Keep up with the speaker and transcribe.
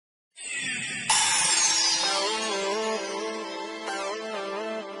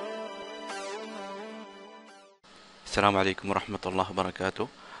السلام عليكم ورحمة الله وبركاته.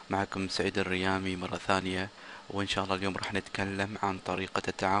 معكم سعيد الريامي مرة ثانية، وإن شاء الله اليوم راح نتكلم عن طريقة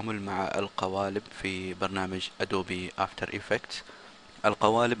التعامل مع القوالب في برنامج أدوبي أفتر إفكتس.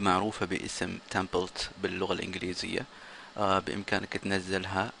 القوالب معروفة باسم تمبلت باللغة الإنجليزية. بإمكانك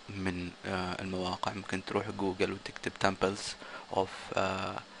تنزلها من المواقع. ممكن تروح جوجل وتكتب تمبلز أوف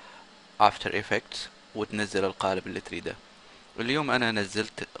أفتر إفكتس وتنزل القالب اللي تريده. اليوم أنا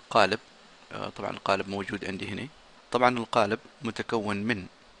نزلت قالب. طبعا القالب موجود عندي هنا. طبعا القالب متكون من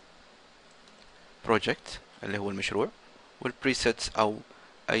بروجكت اللي هو المشروع، والبريسيتس او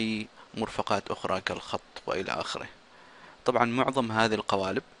اي مرفقات اخرى كالخط والى اخره. طبعا معظم هذه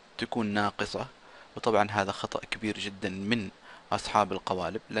القوالب تكون ناقصة، وطبعا هذا خطأ كبير جدا من اصحاب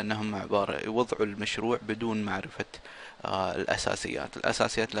القوالب، لانهم عبارة يوضعوا المشروع بدون معرفة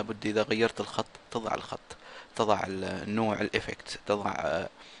الاساسيات لابد اذا غيرت الخط تضع الخط، تضع النوع الافكت، تضع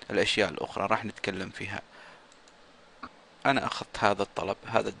الاشياء الاخرى راح نتكلم فيها. أنا أخذت هذا الطلب،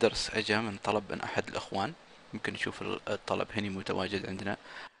 هذا الدرس أجا من طلب من أحد الأخوان. ممكن نشوف الطلب هنا متواجد عندنا.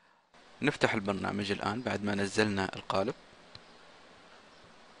 نفتح البرنامج الآن بعد ما نزلنا القالب.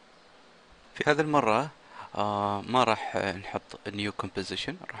 في هذه المرة ما راح نحط new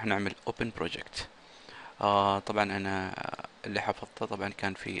composition، راح نعمل open project. طبعا أنا اللي حفظته طبعا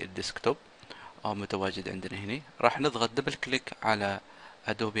كان في الديسكتوب متواجد عندنا هنا. راح نضغط دبل كليك على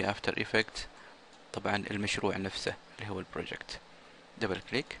Adobe After Effects، طبعا المشروع نفسه اللي هو البروجكت. دبل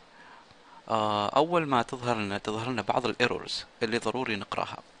كليك. أول ما تظهر لنا بعض الايرورز اللي ضروري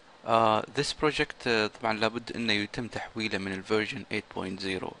نقراها. this project طبعا لابد انه يتم تحويله من الفيرجن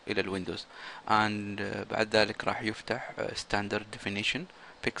 8.0 الى الويندوز. and بعد ذلك راح يفتح standard definition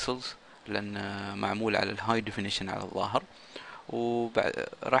pixels، لان معمول على الهاي definition على الظاهر.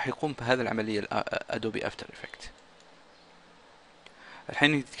 راح يقوم بهذه العملية ادوبي افتر افكت.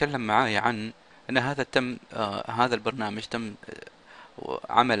 الحين يتكلم معايا عن ان هذا تم هذا البرنامج تم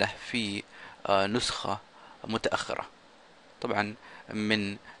عمله في نسخة متأخرة، طبعا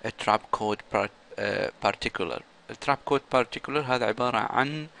من التراب كود بارتيكولر. التراب كود بارتيكولر هذا عبارة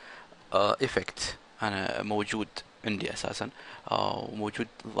عن افكت انا موجود عندي اساسا، وموجود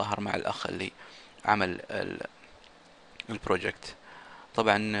ظهر مع الاخ اللي عمل البروجكت.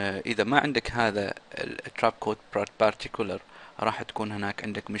 طبعا اذا ما عندك هذا التراب كود بارتيكولر راح تكون هناك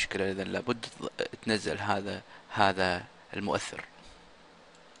عندك مشكلة، اذا لابد تنزل هذا المؤثر.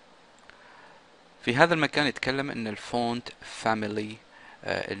 في هذا المكان يتكلم ان الفونت فاميلي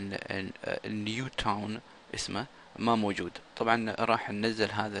النيو تاون اسمه ما موجود. طبعا راح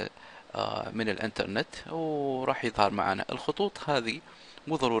ننزل هذا من الانترنت وراح يظهر معنا. الخطوط هذه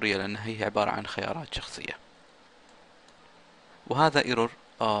مو ضرورية لأنها هي عبارة عن خيارات شخصية. وهذا ايرور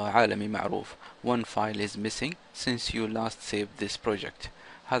عالمي معروف: one file is missing since you last saved this project.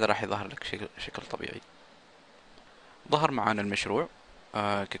 هذا راح يظهر لك شكل طبيعي. ظهر معنا المشروع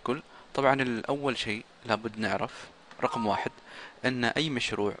ككل. طبعا الأول شيء لابد نعرف رقم واحد ان اي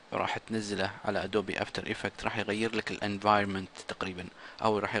مشروع راح تنزله على ادوبي افتر افكت راح يغير لك الانفايرمنت تقريبا،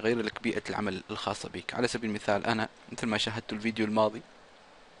 او راح يغير لك بيئة العمل الخاصة بك. على سبيل المثال انا مثل ما شاهدت الفيديو الماضي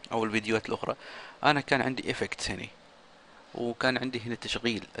او الفيديوهات الاخرى، انا كان عندي افكتس هنا، وكان عندي هنا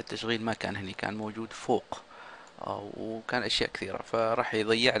التشغيل ما كان هنا، كان موجود فوق، وكان اشياء كثيرة، فراح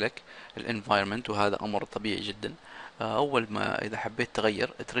يضيع لك الانفايرمنت، وهذا امر طبيعي جدا. اول ما اذا حبيت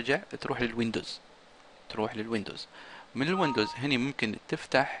تغير ترجع تروح للويندوز. من الويندوز هني ممكن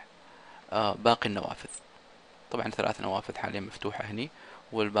تفتح باقي النوافذ. طبعا 3 نوافذ حاليا مفتوحة هني،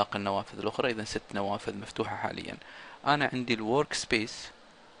 والباقي النوافذ الأخرى إذا 6 نوافذ مفتوحة حاليا. أنا عندي الورك سبيس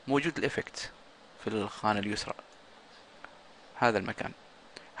موجود الإفكت في الخانة اليسرى، هذا المكان.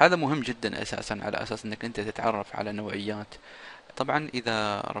 هذا مهم جدا أساسا على أساس أنك أنت تتعرف على نوعيات. طبعا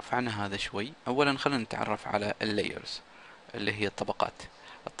إذا رفعنا هذا شوي، أولا خلينا نتعرف على اللايرز اللي هي الطبقات.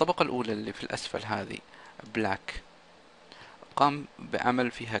 الطبقة الأولى اللي في الأسفل هذه بلاك، قام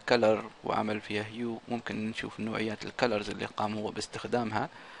بعمل فيها كلر وعمل فيها هيو. ممكن نشوف نوعيات الكلرز اللي قام هو باستخدامها،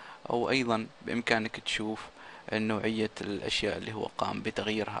 او ايضا بامكانك تشوف نوعية الاشياء اللي هو قام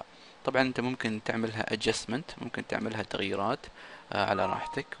بتغييرها. طبعا انت ممكن تعملها adjustment، ممكن تعملها تغييرات على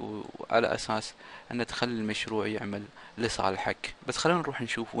راحتك، وعلى اساس ان تخلي المشروع يعمل لصالحك. بس خلينا نروح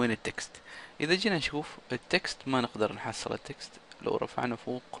نشوف وين التكست. اذا جينا نشوف التكست ما نقدر نحصل التكست. لو رفعنا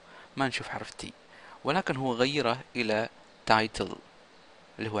فوق ما نشوف حرف تي، ولكن هو غيره الى تايتل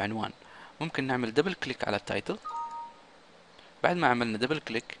اللي هو عنوان. ممكن نعمل دبل كليك على التايتل. بعد ما عملنا دبل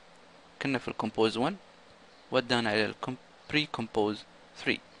كليك كنا في الكومبوز 1، ودانا الى البري كومبوز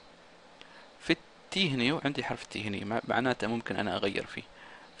 3. في التي هني وعندي حرف تي هني، معناته ممكن انا اغير فيه.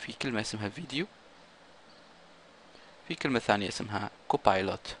 في كلمة اسمها فيديو، في كلمة ثانية اسمها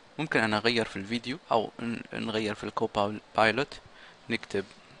كوبايلوت، ممكن أنا أغير في الفيديو أو نغير في الكوبايلوت. نكتب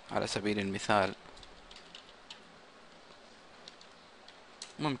على سبيل المثال،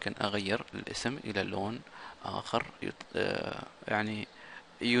 ممكن أغير الاسم إلى لون آخر يعني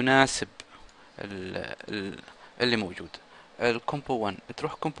يناسب اللي موجود. الكومبو 1،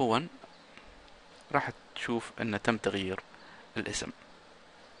 تروح كومبو 1 راح تشوف أنه تم تغيير الاسم.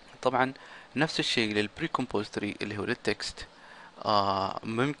 طبعا نفس الشيء للبريكومبوزيتوري اللي هو للتكست.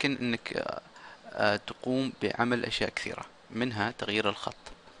 ممكن أنك تقوم بعمل أشياء كثيرة، منها تغيير الخط.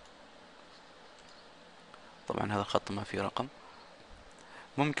 طبعا هذا الخط ما فيه رقم.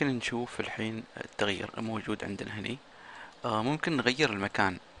 ممكن نشوف الحين التغيير موجود عندنا هنا. ممكن نغير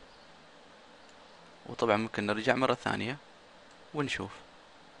المكان، وطبعا ممكن نرجع مرة ثانية ونشوف.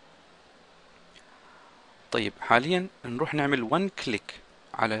 طيب حاليا نروح نعمل 1 كليك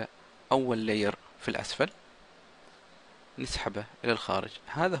على أول لاير في الأسفل، نسحبه إلى الخارج.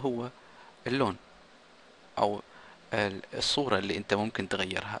 هذا هو اللون أو الصورة اللي أنت ممكن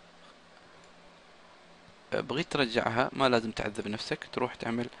تغيرها. بغيت ترجعها ما لازم تعذب نفسك، تروح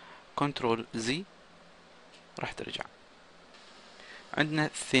تعمل كنترول زي راح ترجع. عندنا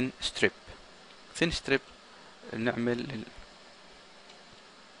ثين ستريب، نعمل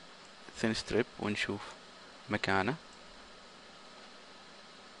ثين ستريب ونشوف مكانه.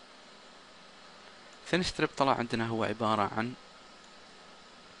 ثين ستريب طلع عندنا هو عبارة عن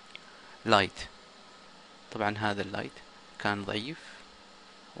لايت. طبعا هذا اللايت كان ضعيف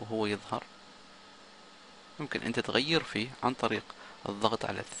وهو يظهر. ممكن انت تغير فيه عن طريق الضغط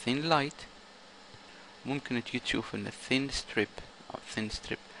على الثين لايت. ممكن تجي تشوف ان الثين ستريب او ثين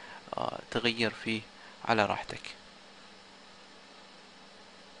ستريب تغير فيه على راحتك.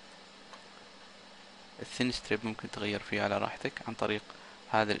 الثين ستريب ممكن تغير فيه على راحتك عن طريق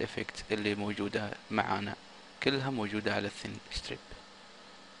هذا الافكت اللي موجودة معانا، كلها موجودة على الثين ستريب.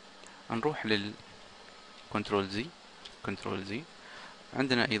 نروح للكنترول زي.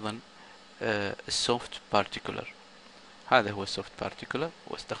 عندنا ايضا السوفت بارتيكولر. هذا هو السوفت بارتيكولر،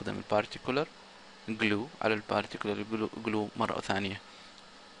 واستخدم البارتيكولر جلو على البارتيكولر جلو مرة ثانية.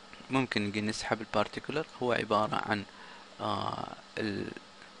 ممكن نجي نسحب البارتيكولر، هو عبارة عن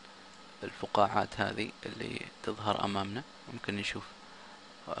الفقاعات هذه اللي تظهر أمامنا. ممكن نشوف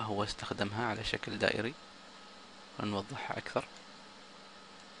هو استخدمها على شكل دائري، نوضحها أكثر.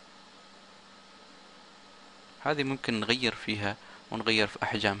 هذه ممكن نغير فيها ونغير في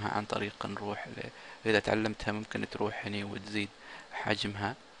أحجامها عن طريق نروح إذا تعلمتها ممكن تروح هنا وتزيد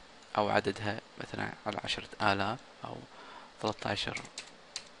حجمها أو عددها، مثلا على 10,000 أو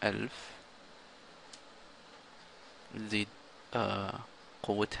 13,000. تزيد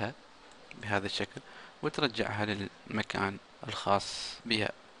قوتها بهذا الشكل وترجعها للمكان الخاص بها.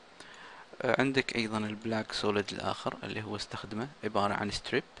 عندك أيضا البلاك سوليد الآخر اللي هو استخدمه عبارة عن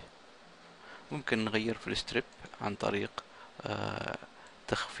ستريب. ممكن نغير في الستريب عن طريق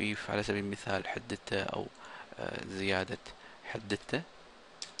تخفيف على سبيل المثال حدته أو زيادة حدته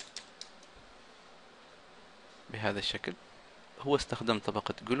بهذا الشكل. هو استخدم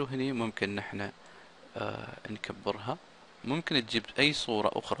طبقة جلو هنا، ممكن نحن نكبرها. ممكن تجيب أي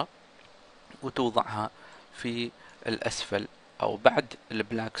صورة أخرى وتوضعها في الأسفل أو بعد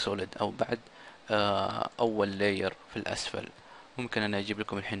البلاك سوليد أو بعد أول لاير في الأسفل. ممكن أنا أجيب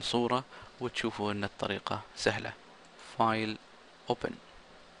لكم الحين صورة وتشوفوا أن الطريقة سهلة. فايل open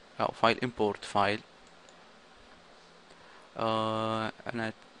أو فايل import فايل.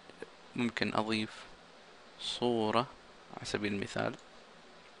 أنا ممكن أضيف صورة على سبيل المثال،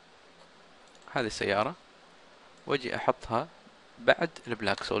 هذه السيارة، واجي أحطها بعد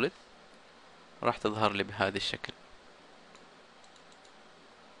البلاك سوليد، راح تظهر لي بهذا الشكل.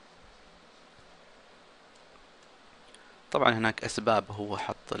 طبعا هناك أسباب، هو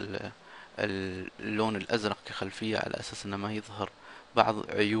حط اللون الأزرق كخلفية على أساس أنه ما يظهر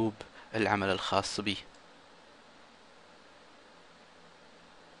بعض عيوب العمل الخاص به.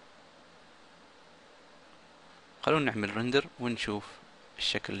 خلونا نعمل رندر ونشوف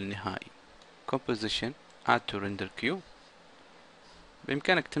الشكل النهائي. composition add to render queue.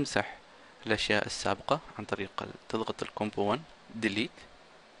 بإمكانك تمسح الأشياء السابقة عن طريق تضغط الكومبو 1 delete،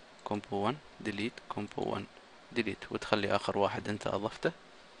 كومبو 1 delete، كومبو 1 delete، وتخلي آخر واحد أنت أضفته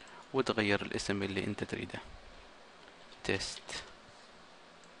وتغير الاسم اللي أنت تريده، تيست،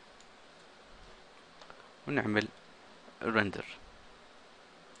 ونعمل رندر.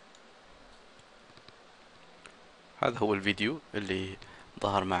 هذا هو الفيديو اللي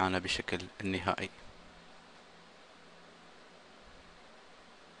ظهر معنا بشكل النهائي.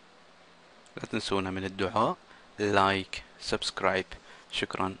 لا تنسونا من الدعاء، لايك، سبسكرايب.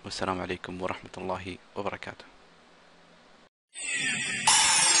 شكرا والسلام عليكم ورحمة الله وبركاته.